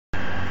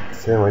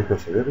السلام عليكم يا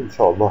شباب. ان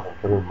شاء الله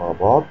هنتكلم مع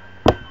بعض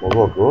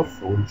موضوع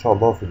جروث، وان شاء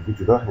الله في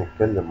الفيديو ده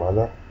هنتكلم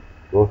على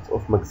جروث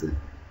اوف ماكسيلا.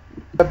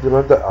 قبل ما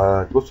ابدا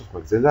على جروث اوف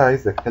ماكسيلا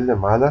عايز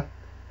اتكلم على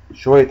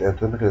شويه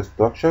اناتوميكال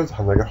ستراكشرز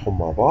هنراجعهم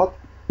مع بعض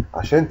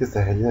عشان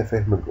تسهل لنا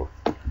فهم الجروث.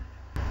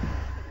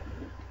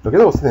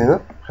 فكده وصلنا هنا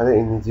هنلاقي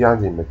ان دي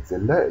عندي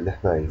الماكسيلا اللي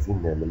احنا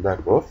عايزين نعمل لها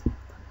جروث.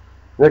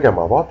 نراجع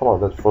مع بعض. طبعا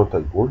ده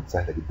الفرونتال بون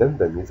سهله جدا،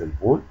 ده النيزل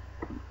بون،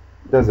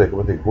 ده زي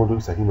جروث بون،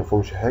 دول سهلين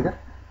مفهومش حاجه.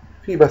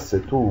 في بس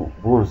تو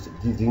بونز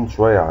جديدين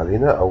شوية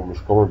علينا أو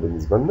مش كومن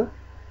بالنسبة لنا،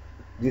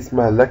 دي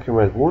اسمها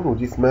اللاكريمال بون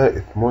ودي اسمها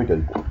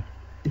إثمويدال بون.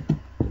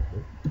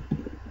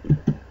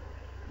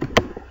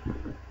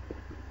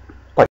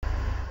 طيب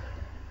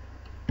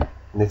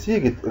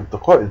نتيجة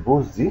التقاء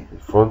البونز دي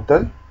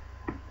الفرونتال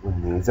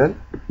والنيزل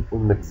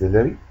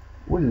والماكسيلاري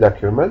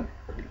واللاكريمال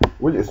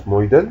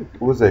والإثمويدال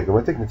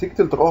والزيجوماتيك،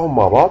 نتيجة التقائهم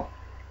مع بعض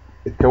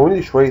اتكون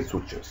لي شوية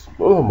سوتشرز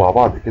نقولهم مع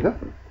بعض كده.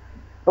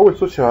 أول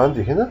سوتشر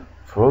عندي هنا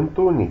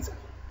فرونتو نيزل،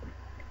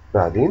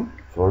 بعدين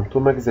فرونتو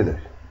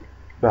ماكسيلاري،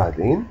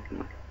 بعدين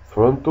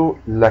فرونتو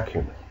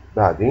لاكريمال،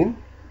 بعدين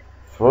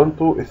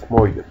فرونتو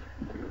إثمويدال،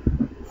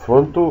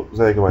 فرونتو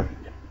زيجوماتيك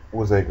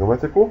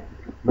وزيجوماتيكو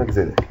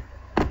ماكسيلاري.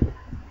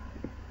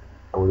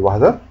 أول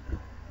واحدة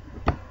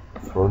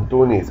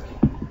فرونتو نيزل،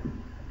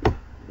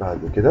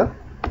 بعد كده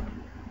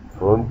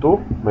فرونتو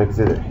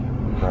ماكسيلاري،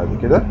 بعد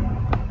كده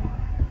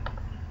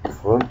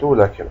فرونتو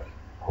لاكريمال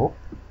أهو،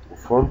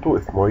 وفرونتو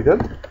إثمويدال،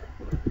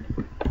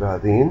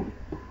 بعدين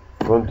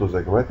فرونتو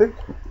زيجوماتيك،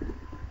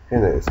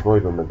 هنا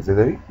إثمويد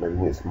وماكسيلاري ما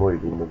بين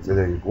إثمويد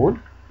وماكسيلاري بون،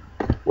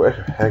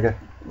 وآخر حاجة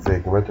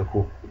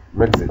زيجوماتيكو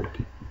ماكسيلاري.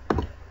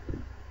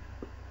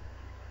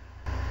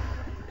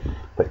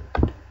 طيب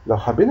لو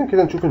حبينا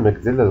كده نشوف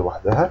الماكسيلا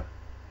لوحدها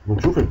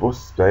ونشوف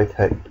البروسس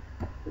بتاعتها ايه،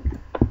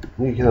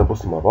 نيجي كده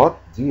نبص مع بعض.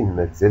 دي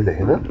الماكسيلا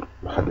هنا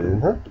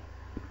محددينها،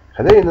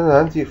 هلاقي ان انا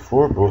عندي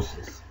 4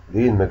 بروسس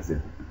للماكسيلا.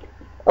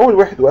 اول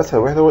واحد واسهل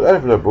واحد هو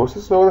الالفيولار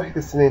بروسس اللي هو ناحيه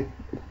السنان.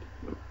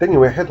 تاني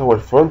واحد هو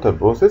الفرونتال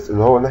بروسس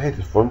اللي هو ناحيه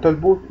الفرونتال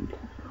بون،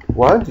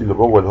 وعندي اللي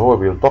جوه اللي هو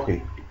بيلتقي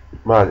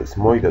مع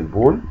الاسمويدال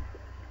بون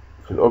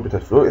في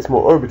الاوربيتال فلور اسمه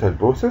اوربيتال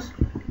بروسس،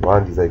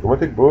 وعندي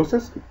زيجوماتيك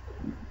بروسس،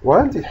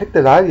 وعندي الحته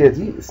العاليه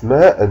دي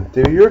اسمها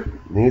anterior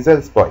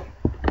nasal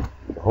spine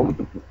اهم.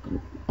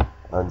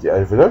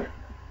 عندي alveolar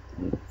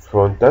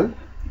frontal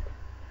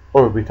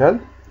orbital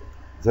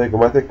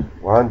zygomatic،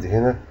 وعندي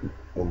هنا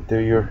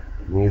anterior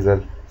nasal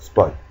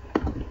spine.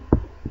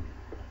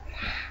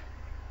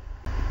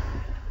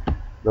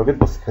 لو جيت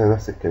بصيت هنا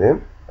نفس الكلام،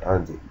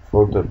 عندي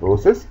frontal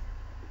process،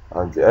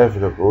 عندي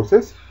alveolar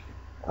process،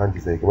 عندي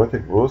zygomatic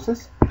process،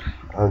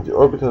 عندي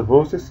orbital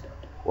process،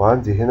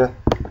 وعندي هنا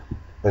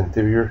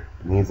anterior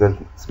nasal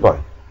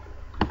spine.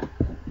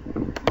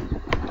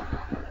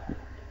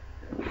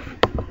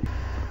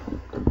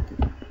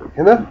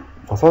 هنا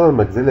فصلنا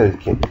الماكسيلا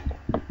للكامل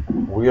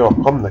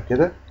ورقمنا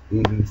كده A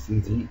B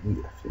C D E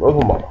F،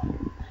 نقولهم مع بعض.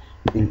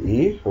 ال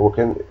A هو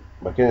كان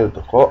مكان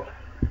التقاء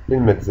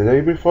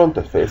الماكسيلاري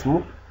بالفرونتال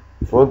فاسمه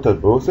frontal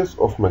process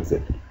of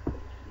maxilla.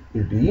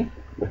 ال B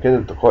مكان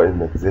التقاء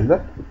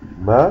الماكسيلا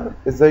مع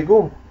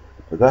الزيجوم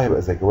فده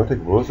هيبقى zygomatic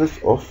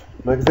process of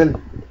maxilla.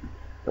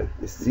 طيب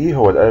ال C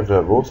هو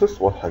الالفيولار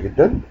process واضحة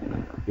جدا.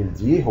 ال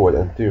D هو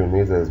الانتيريور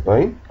نيزال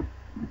سباين.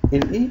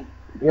 ال E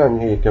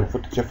يعني هي كان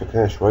المفروض تتشفت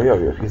هنا شوية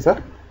ويبقى فيه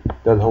سهم،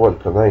 ده اللي هو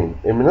الكاناين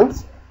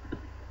ايميننس.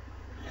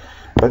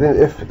 بعدين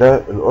الاف ده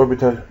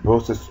الاوربيتال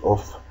بروسيس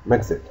اوف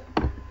ماكسيلا.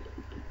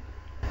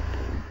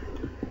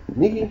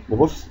 نيجي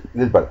نبص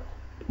للبلد.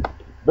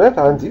 البلد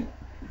عندي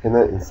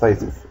هنا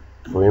انسايزيف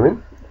فورامين،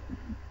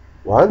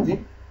 وعندي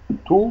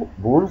تو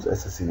بونز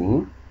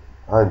اساسيين،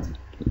 عندي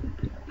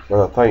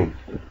بلاتاين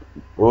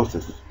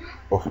بروسيس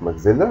اوف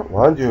ماكسيلا،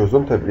 وعندي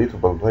هوريزونتال بليت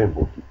اوف بلاتاين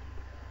بون،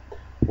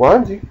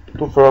 وعندي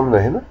تو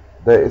فورامينا هنا،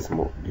 ده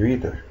اسمه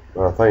جريتر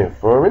بلاتاين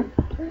فورامين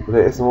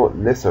وده اسمه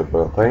ليسر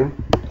بلاتاين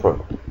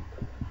فورامين.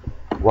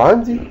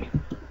 وعندي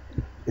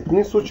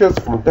اتنين سوتشرز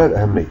في منتهى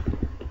الأهمية.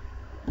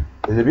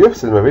 اللي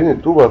بيفصل ما بين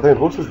التو بلاتاين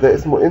بروسس ده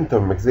اسمه انتر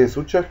ماكسيلاري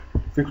سوتشر،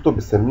 في كتب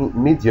بتسميه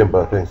ميديان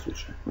بلاتاين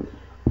سوتشر.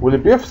 واللي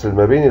بيفصل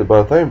ما بين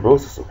البلاتاين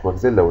بروسس اوف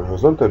ماكسيلا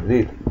والهوريزونتال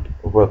بليد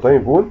اوف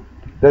بلاتاين بون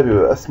ده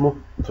بيبقى اسمه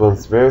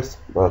ترانسفيرس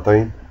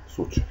بلاتاين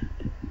سوتشر.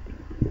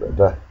 يبقى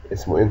ده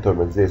اسمه انتر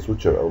ماكسيلاري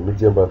سوتشر او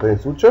ميديان بلاتاين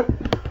سوتشر،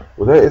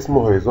 وده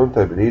اسمه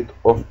هوريزونتال بليد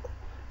اوف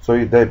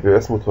ده بيبقى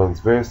اسمه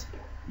ترانسفيرس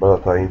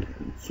بلاتاين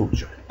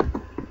سوتشر.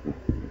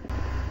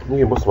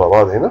 نيجي نبص مع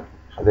بعض هنا،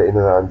 هلاقي ان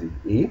انا عندي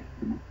A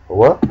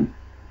هو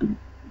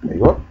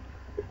ايوه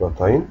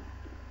البلاتاين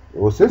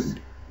بروسيس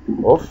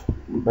اوف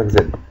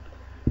ماكسيلا،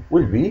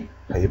 والبي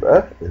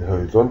هيبقى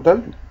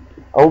الهوريزونتال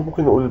او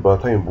ممكن نقول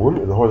البلاتاين بون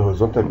اللي هو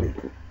الهوريزونتال بليد.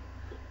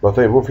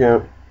 البلاتاين بون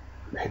فيها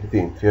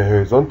حتتين، فيها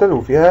هوريزونتال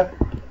وفيها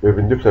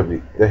بيربنديكولار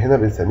بليد، ده هنا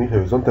بنسميه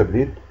هوريزونتال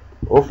بليد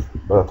اوف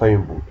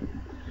بلاتاين بون.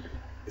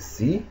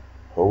 السي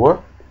هو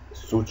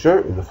السوتشر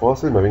اللي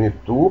فاصل ما بين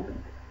التو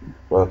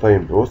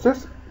بلاتاين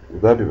بروسيس،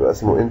 وده بيبقى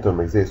اسمه انتر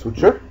ماكسيلاري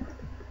سوتشر.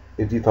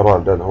 دي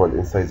طبعا ده اللي هو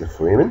الانسايزيف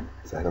فورامين،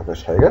 سهله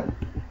مفيهاش حاجه.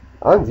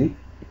 عندي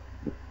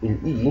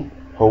الاي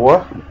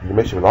هو اللي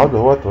ماشي بالعرض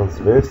هو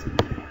ترانسفيرس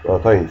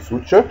باراتاين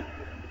سوتشر،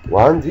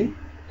 وعندي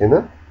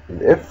هنا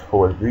الاف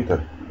هو الجريتر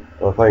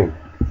باراتاين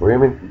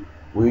فوريمن،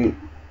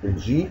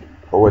 والجي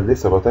هو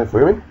الليسر باراتاين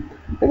فوريمن.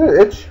 هنا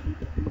الاتش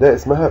ده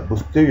اسمها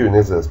posterior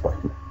nasal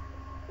spine.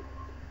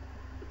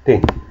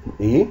 تاني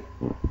A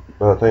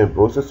باراتاين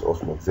بروسيس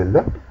اوف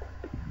maxilla،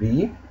 B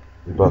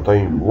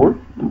الباراتاين بون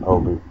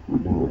او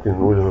ممكن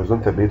نقول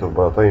الهوريزونتال بليت اوف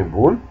باراتاين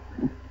بون،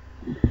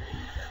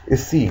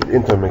 السي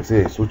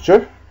الانترماكسيلاري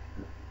سوتشر،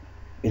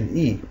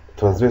 الاي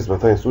ترانسفيرس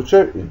باراتاين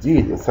سوتشر، الدي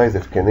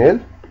الانسايزيف كانال،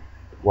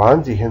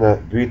 وعندي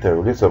هنا جريتر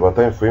وليسر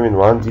باراتاين فريمن،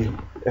 وعندي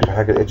اخر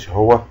حاجه الاتش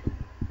هو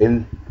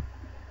ال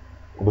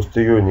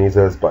posterior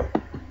nasal spine.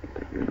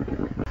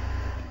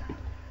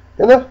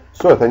 هنا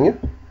صوره تانية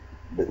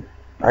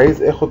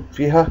عايز اخد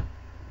فيها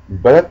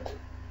البلد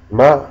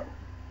مع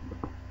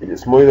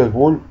الاسمويدال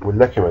بون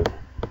واللاكريمال.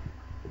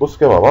 بص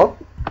كده مع بعض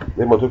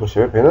زي ما قلت لكم يا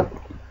شباب، هنا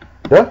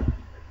ده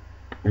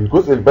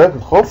الجزء البلد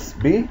الخاص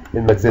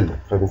بالماكسيلا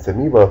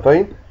فبنسميه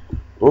باراتاين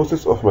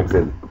بروسيس اوف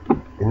ماكسيلا.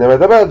 انما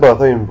ده بقى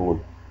الباراتاين بون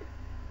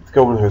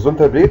بتتكون من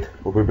هوريزونتال بليت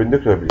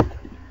وبربنديكولار بليت.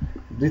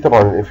 دي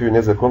طبعا الانفيريور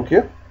نازل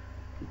كونكيا،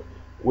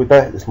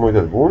 وده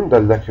الاسمويدال بون، ده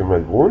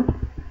اللاكريمال بون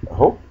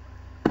اهو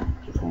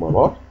شوفوا مع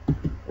بعض.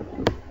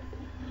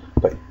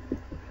 طيب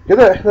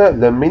كده احنا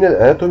لمينا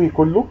الاناتومي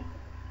كله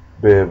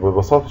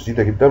ببساطه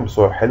شديده جدا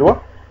بصوره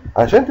حلوه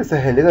عشان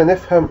تسهل لنا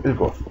نفهم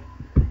الجروث.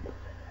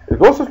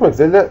 الجروث في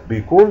ماكسيلا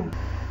بيكون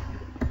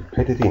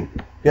حتتين،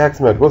 في حاجه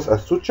اسمها جروث از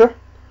سوتشر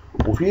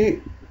وفي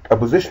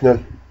ابوزيشنال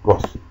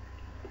جروث.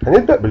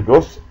 هنبدا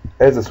بالجروث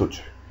از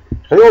سوتشر.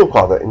 خلينا نقول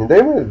قاعده ان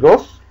دايما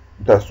الجروث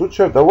بتاع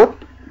السوتشر دوت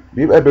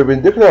بيبقى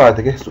بيربنديكولار على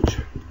اتجاه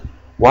السوتشر،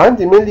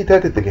 وعندي مينلي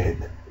 3 اتجاهات،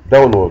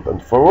 داونورد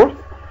اند فورورد،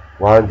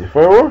 وعندي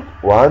فورورد،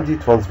 وعندي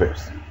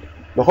ترانسفيرس.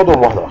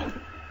 ناخدهم واحده واحده.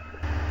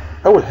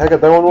 اول حاجه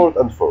داونورد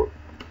اند فورورد.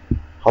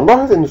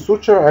 هنلاحظ ان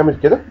السوتشر عامل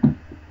كده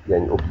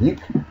يعني اوبليك،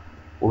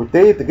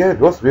 وبالتالي اتجاه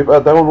الجروث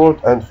بيبقى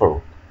داونورد اند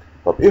فورورد.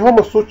 طب ايه هم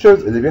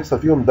السوتشرز اللي بيحصل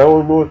فيهم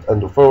داونورد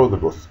اند فورورد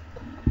جروث؟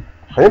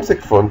 هنمسك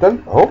فرونتال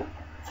اهو،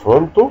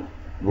 فرونتو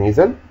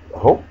نيزل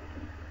اهو،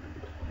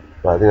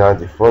 بعدين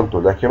عندي فرونتو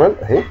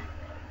لاكريمال اهي،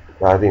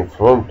 بعدين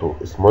فرونتو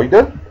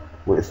اسمويدال،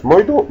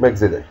 واسمويدو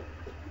ماكسيلاري.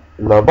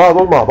 الاربعه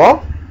دول مع بعض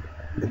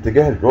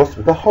اتجاه الجروث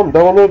بتاعهم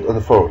داونورد اند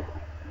فورورد.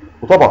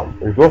 وطبعا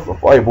الجروث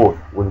اوف اي بول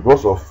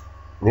والجروث اوف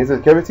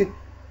نيزل كافيتي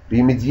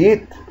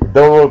بيميديت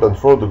الداونورد اند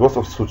فورورد جروث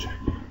اوف السوتشر.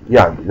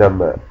 يعني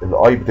لما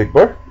الاي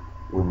بتكبر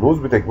والنوز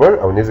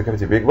بتكبر او النيزل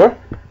كافيتي بيكبر،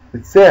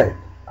 بتساعد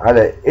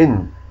على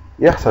ان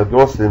يحصل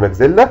جروث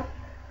للماكسيلا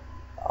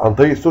عن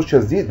طريق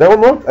السوتشرز دي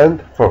داونورد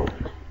اند فورورد.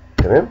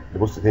 تمام؟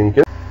 نبص تاني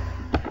كده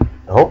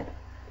اهو،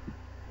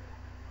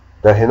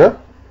 ده هنا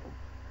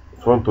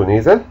فرونتو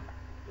نيزل،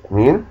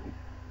 2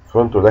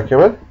 فرونتو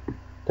لاكريمال،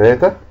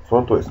 3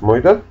 فرونتو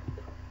اسمويدال،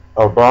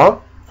 4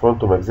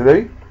 فرونتو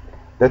ماكسيلاري.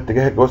 ده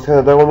اتجاه الجروث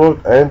هنا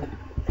داونورد اند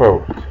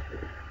فورورد.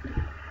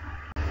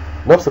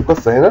 نفس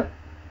القصه هنا،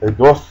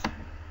 الجروث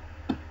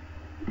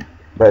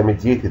بقى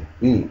ميديتد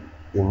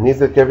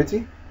بالنيزل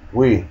كافيتي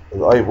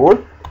والاي بول،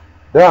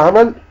 ده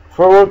عمل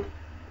فورورد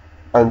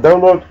اند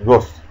داونورد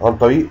جروث عن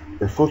طريق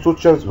الفور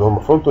سوتشرز اللي هم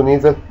فرونتو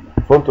نيزل،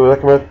 فرونتو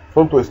لاكريمال،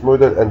 فرونتو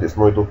اسمويدال اند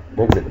اسمويدو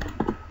ماكسيلاري.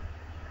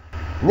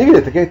 نيجي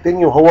للاتجاه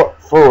التاني وهو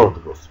فورورد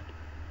جروث،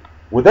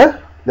 وده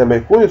لما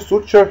يكون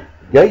السوتشر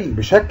جاي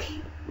بشكل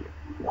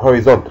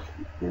هوريزونتال.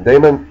 يعني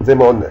دايما زي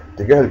ما قلنا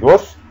اتجاه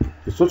الجروث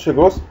في السوتشر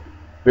جروث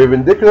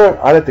بيربنديكولار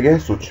على اتجاه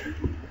السوتشر.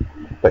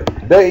 طيب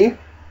ده ايه؟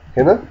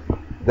 هنا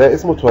ده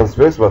اسمه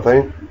ترانسفيرس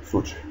باراتاين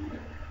سوتشر،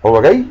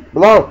 هو جاي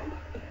بالعرض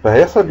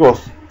فهيحصل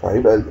جروث،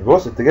 فهيبقى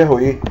الجروث اتجاهه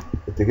ايه؟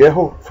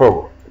 اتجاهه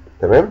فورورد.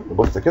 تمام؟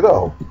 نبص كده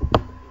اهو،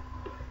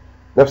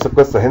 نفس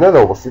القصه هنا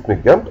لو بصيت من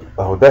الجنب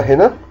اهو، ده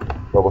هنا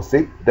لو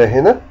بصيت ده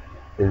هنا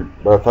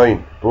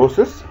الباراتاين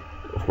بروسيس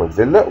اوف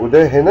ماكسيلا،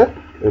 وده هنا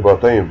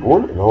الباراتاين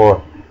بون اللي هو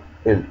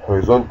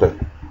الهوريزونتال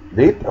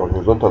بليت او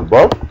الهوريزونتال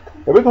بار.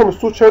 ما بينهم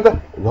السوتشر ده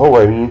اللي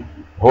هو مين؟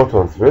 هو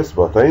ترانسفيرس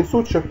باراتاين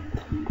سوتشر.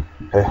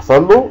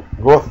 هيحصل له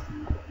جروث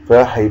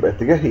فهيبقى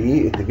اتجاهي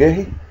ايه؟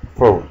 اتجاهي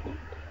فورورد.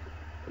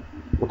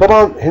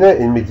 وطبعا هنا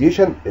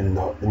الميديشن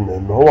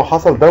ان هو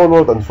حصل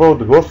داونورد اند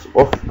فورورد جروث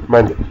اوف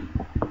ماندل.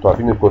 انتوا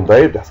عارفين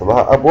الكوندايل بيحصل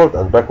لها ابورد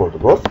اند باكورد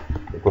جروث.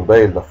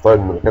 الكوندايل نفترض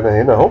ان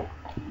مكانها هنا اهو،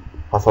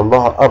 حصل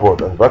لها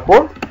ابورد اند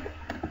باكورد،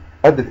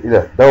 ادت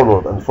الى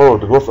داونورد اند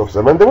فورورد جروث اوف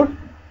ذا ماندبل،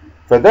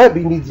 فده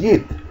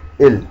بيميديت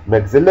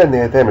الماكسيلا ان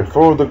هي تعمل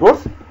فورورد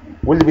جروث،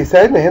 واللي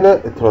بيساعدنا هنا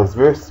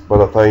الترانسفيرس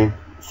باراتاين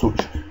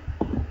سوتشر.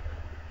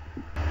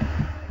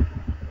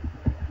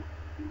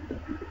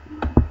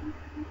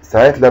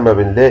 ساعات لما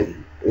بنلاقي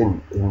ان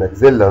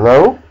الماكسيلا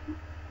نارو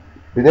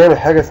بنعمل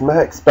حاجه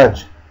اسمها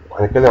اكسبانشن،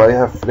 وهنتكلم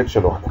عليها في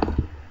ليكشر لوحدها.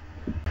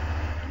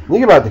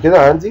 نيجي بعد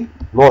كده عندي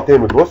نوع تاني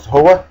من الجروث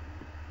هو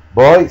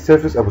باي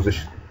سيرفيس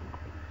ابوزيشن،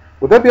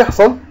 وده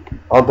بيحصل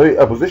عن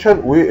طريق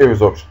ابوزيشن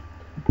وريزوربشن.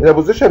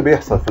 الابوزيشن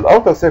بيحصل في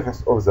الاوتر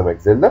سيرفيس اوف ذا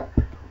ماكسيلا،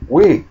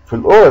 وفي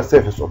الاورال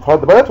سيرفيس اوف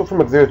هارد بالات، وفي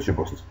الماكسيلاري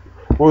تيوبوست.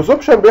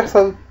 والريزوربشن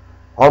بيحصل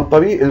عن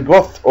طريق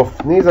الجروث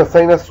اوف نيزل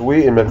ساينس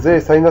والماكسيلاري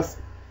ساينس،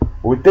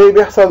 وبالتالي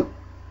بيحصل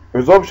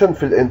resorption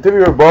في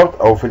الانتيريور بارت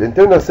او في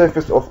الانترنال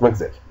سيرفيس اوف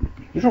ماكسيلا.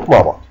 نشوف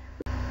مع بعض.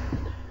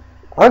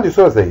 عندي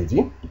صوره زي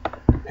دي،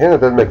 هنا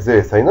ده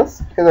الماكسيلاري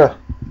ساينس، هنا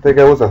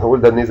تجاوزا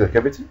هقول ده النيزل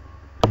كافيتي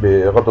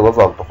بغض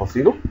النظر عن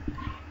تفاصيله.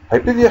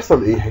 هيبتدي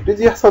يحصل ايه؟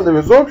 هيبتدي يحصل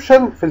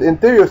ريزوربشن في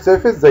الانتيريور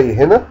سيرفيس زي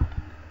هنا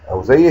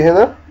او زي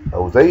هنا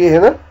او زي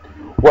هنا،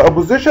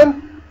 وابوزيشن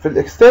في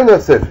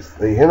الاكسترنال سيرفيس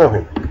زي هنا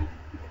وهنا.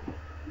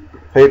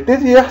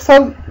 فيبتدي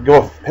يحصل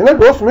جروث. هنا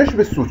الجروث مش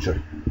بالسوتشر،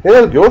 هنا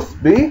الجروث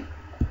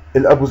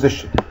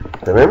بالابوزيشن.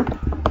 تمام؟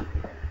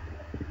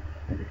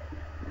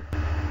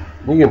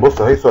 نيجي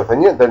نبص اهي صوره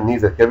ثانيه، ده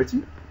النيزل كافيتي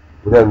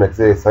وده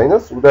الماكسيلاري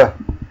ساينس وده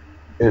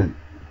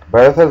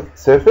الباريتال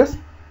سيرفيس.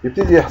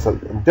 يبتدي يحصل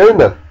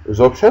internal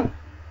resorption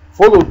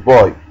followed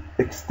by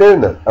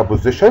external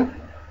apposition،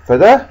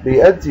 فده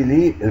بيؤدي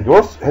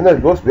للجروث. هنا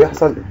الجروث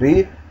بيحصل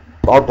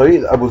عن طريق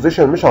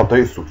الابوزيشن مش عن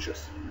طريق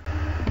السوتشرز.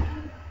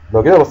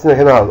 لو جينا بصينا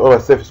هنا على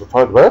الاورال سيرفيس اوف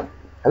هارد بلد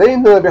هلاقي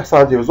ان انا بيحصل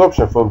عندي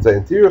resorption from the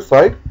anterior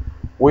side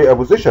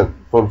وابوزيشن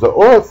from the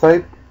oral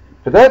side،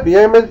 فده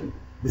بيعمل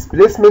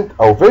displacement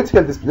او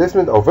vertical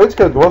displacement او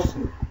vertical growth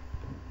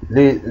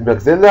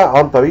للماكسيلا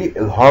عن طريق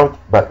الهارد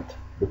بلد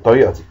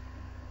بالطريقه دي.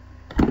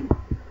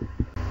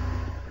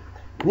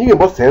 نيجي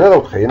نبص هنا، لو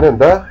تخيلنا ان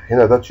ده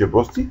هنا ده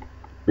تيوبروستي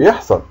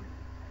بيحصل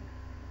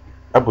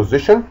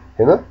ابوزيشن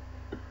هنا،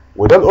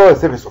 وده الاورال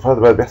سيرفيس اوف هارد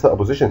بلد بيحصل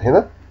ابوزيشن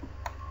هنا،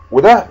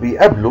 وده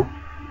بيقابله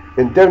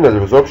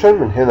internal resorption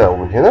من هنا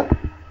ومن هنا.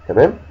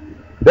 تمام؟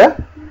 ده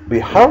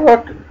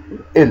بيحرك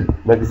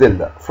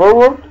الماكسيلا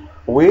فورورد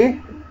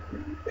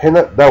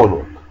وهنا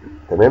داونورد.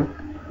 تمام؟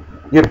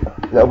 يبقى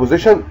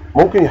الابوزيشن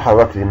ممكن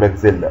يحرك لي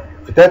الماكسيلا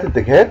في 3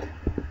 اتجاهات: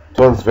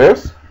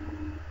 ترانسفيرس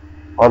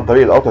عن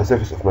طريق الاوتر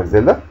سيرفيس اوف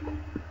ماكسيلا،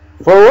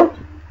 فورورد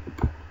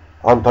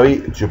عن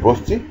طريق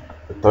التيوبروستي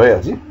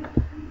بالطريقه دي،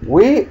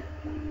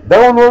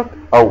 وداونورد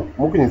او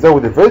ممكن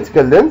يزود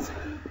الفيرتيكال لينز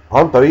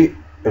عن طريق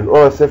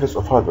الاورال سيرفيس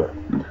اوف هارد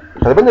بلد.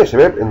 خلي بالنا يا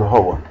شباب ان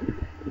هو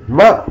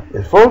مع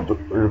الفورورد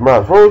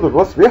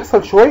جروث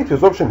بيحصل شويه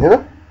ريزوربشن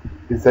هنا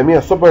بنسميها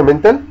سوبر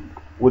منتال،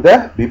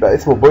 وده بيبقى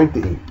اسمه بوينت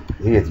اي.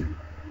 هي دي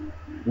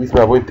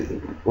اسمها بوينت اي،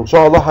 وان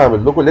شاء الله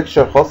هعمل لكم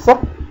ليكشر خاصه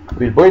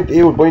بالبوينت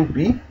اي والبوينت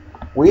بي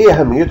وايه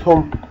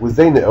اهميتهم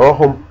وازاي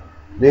نقراهم،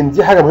 لان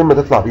دي حاجه مهمه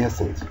تطلع بيها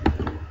السنه دي.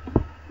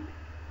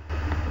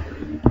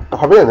 لو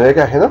حبينا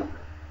نراجع هنا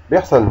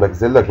بيحصل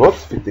الماكسيلا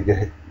جروث في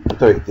اتجاهين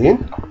بطريقتين: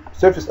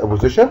 سيرفيس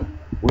ابوزيشن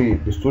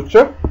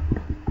وبالسوتشر.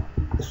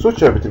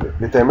 السوتشر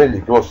بتعمل لي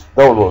جروث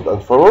داونورد اند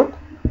فورورد،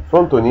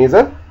 فرونتو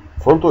نيزل،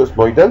 فرونتو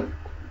اسمويدال،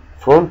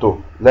 فرونتو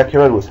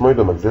لاكرال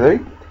واسمويدو ماكسيلاري،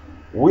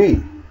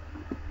 وممكن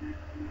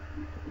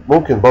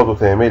برضه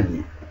تعمل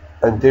لي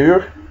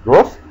anterior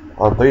جروث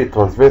عن طريق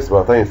ترانسفيرس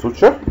بارتين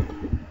سوتشر،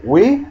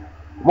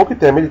 وممكن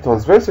تعمل لي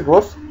ترانسفيرس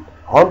جروث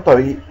عن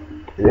طريق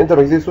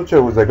الانترماكسيلاري سوتشر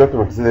والزيجونتو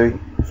ماكسيلاري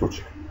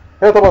سوتشر.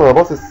 هنا طبعا انا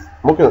باصص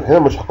ممكن هنا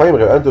مش هقيم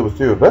غير اندرو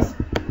بوستيريور بس.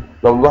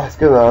 لو نلاحظ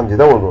كده انا عندي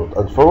داونورد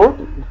اند فورورد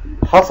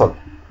حصل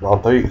عن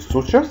طريق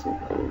السوتشرز،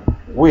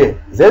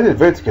 وزاد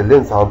الفيرتيكال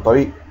لينس عن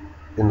طريق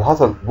ان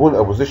حصل بون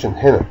ابوزيشن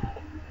هنا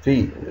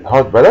في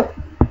الهارد بلد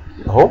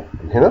اهو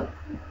من هنا.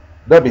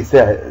 ده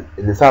بيساعد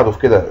اللي ساعده في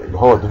كده اللي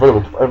هو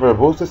development of alveolar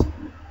process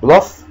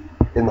بلس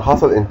ان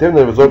حصل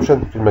internal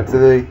resorption في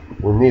الماكسيلاري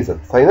والنيزل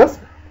ساينس.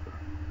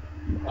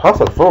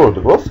 حصل فورورد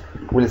جروث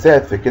واللي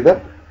ساعد في كده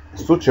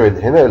السوتشر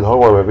اللي هنا اللي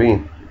هو ما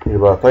بين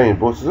البارتين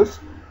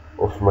بروسيس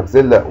اوف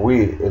ماكسيلا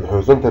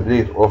والهوريزونتال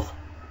بليت اوف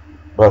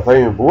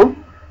بارتين بون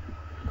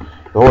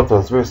اللي هو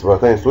ترانسفيرس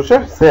بارتين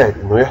سوتشر، ساعد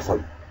انه يحصل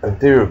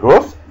anterior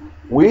growth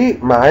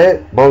ومعاه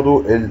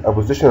برضو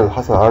الابوزيشن اللي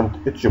حصل عند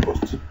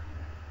التيوبروستي.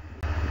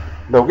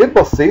 لو جيت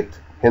بصيت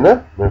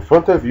هنا من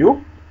فرونتال فيو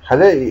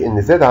هلاقي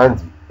ان زاد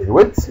عندي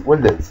الويدث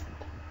واللينس.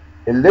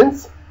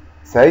 اللينس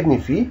ساعدني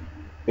في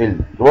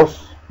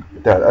الجروث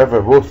بتاع الافر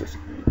بروسيس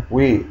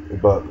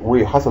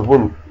وحصل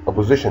بون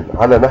ابوزيشن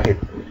على ناحيه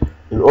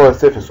الاورال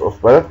سيرفيس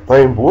اوف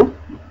بارتين بون.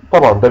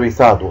 طبعا ده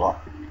بيساعده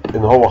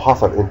ان هو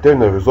حصل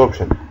internal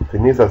resorption في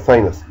النيزل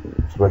ساينس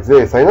في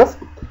ماكسيلاري ساينس،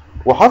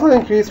 وحصل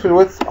انكريز في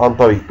الويدث عن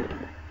طريق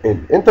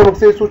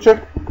الانترماكسيلاري سوتشر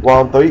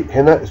وعن طريق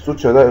هنا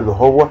السوتشر ده اللي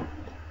هو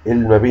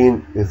اللي ما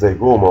بين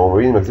الزيجوما وما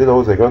بين الماكسيلا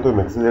هو زيجونتو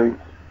ماكسيلاري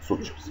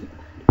سوتشرز.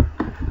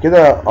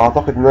 كده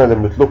اعتقد ان انا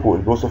لميت لكم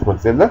الجروث اوف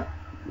ماكسيلا.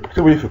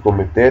 اكتبوا لي في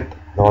الكومنتات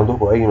لو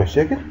عندكم اي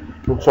مشاكل،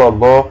 وان شاء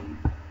الله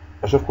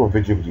اشوفكم في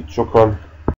فيديو جديد. شكرا.